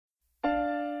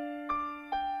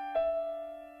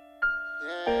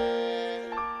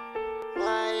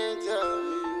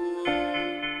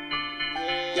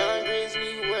Young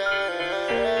Grizzley,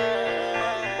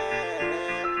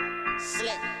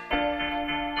 Slick.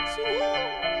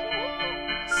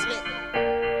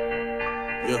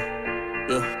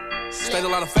 State a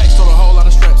lot of facts, told a whole lot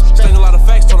of straps. State a lot of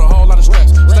facts, told a whole lot of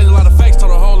straps. State a lot of facts,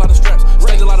 told a whole lot of straps.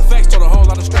 State a lot of facts, told a whole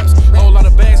lot of straps. Whole lot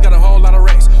of bags, got a whole lot of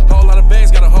racks. Whole lot of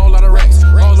bags, got a whole lot of racks.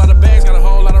 Whole lot of bags, got a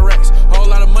whole lot of racks. Whole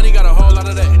lot of money, got a whole lot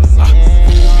of that.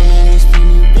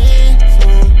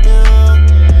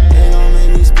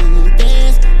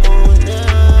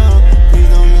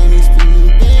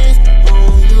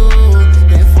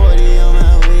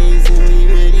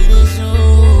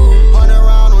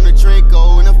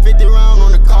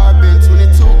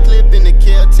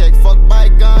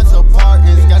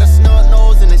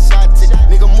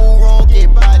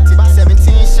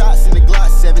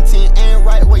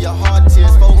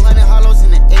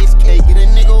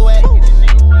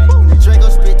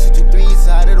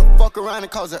 And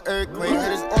cause an earthquake,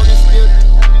 heard his organs split.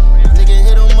 Nigga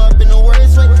hit him up in the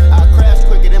worst way. I crashed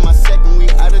quicker than my second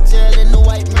week out of jail in the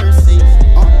white Mercedes.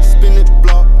 Spin the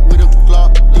block with a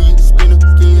Glock, then you spin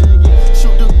again.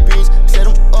 Shoot the bitch, set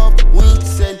him up, we ain't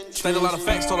set. State a lot of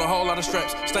facts, told a whole lot of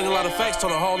straps. State a lot of facts,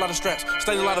 told a whole lot of straps.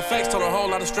 State a lot of facts, told a whole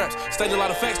lot of straps. State a lot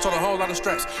of facts, told a whole lot of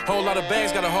straps. Whole lot of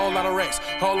bags, got a whole lot of racks.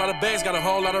 Whole lot of bags, got a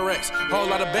whole lot of racks. Whole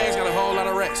lot of bags, got a whole lot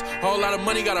of racks. Whole lot of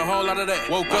money, got a whole lot of that.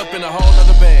 Woke up in a whole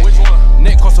other bag. Which one?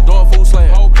 Neck cost a dog food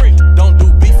slab. Don't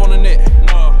do beef on the net.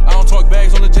 No. I don't talk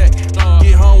bags on the jack. No.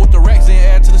 Get home with the racks and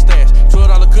add to the stash.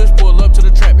 $12 kush, pull up to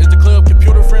the trap. Is the club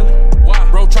computer friendly? Why?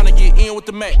 Bro tryna get in with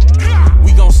the Mac.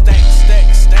 We gon' stack,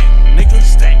 stack, stack. Nigga,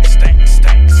 stack, stack,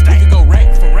 stack, stack. We can go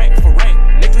rack for rack for rack.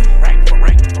 Nigga, rack for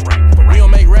rack for rack for rack. We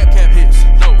don't make rap cap hits.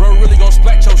 No. Bro really gon'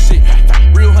 splat your shit.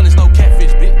 Real hunters, no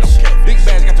catfish, bitch. No catfish. Big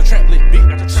bags got the trap lit, bitch.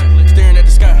 Got the trap lit. Staring at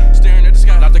the sky, staring at the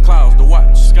sky. Not the clouds, the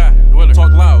watch. Sky, dweller.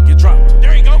 Talk loud, get dropped.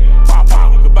 There you go. Pow,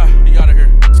 pow. Goodbye. He out of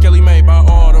here. Skelly made by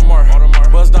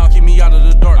Audemars. Buzz down, keep me out of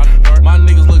the dark. My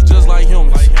niggas look just like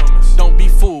humans. Don't be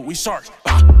fooled, we sharks.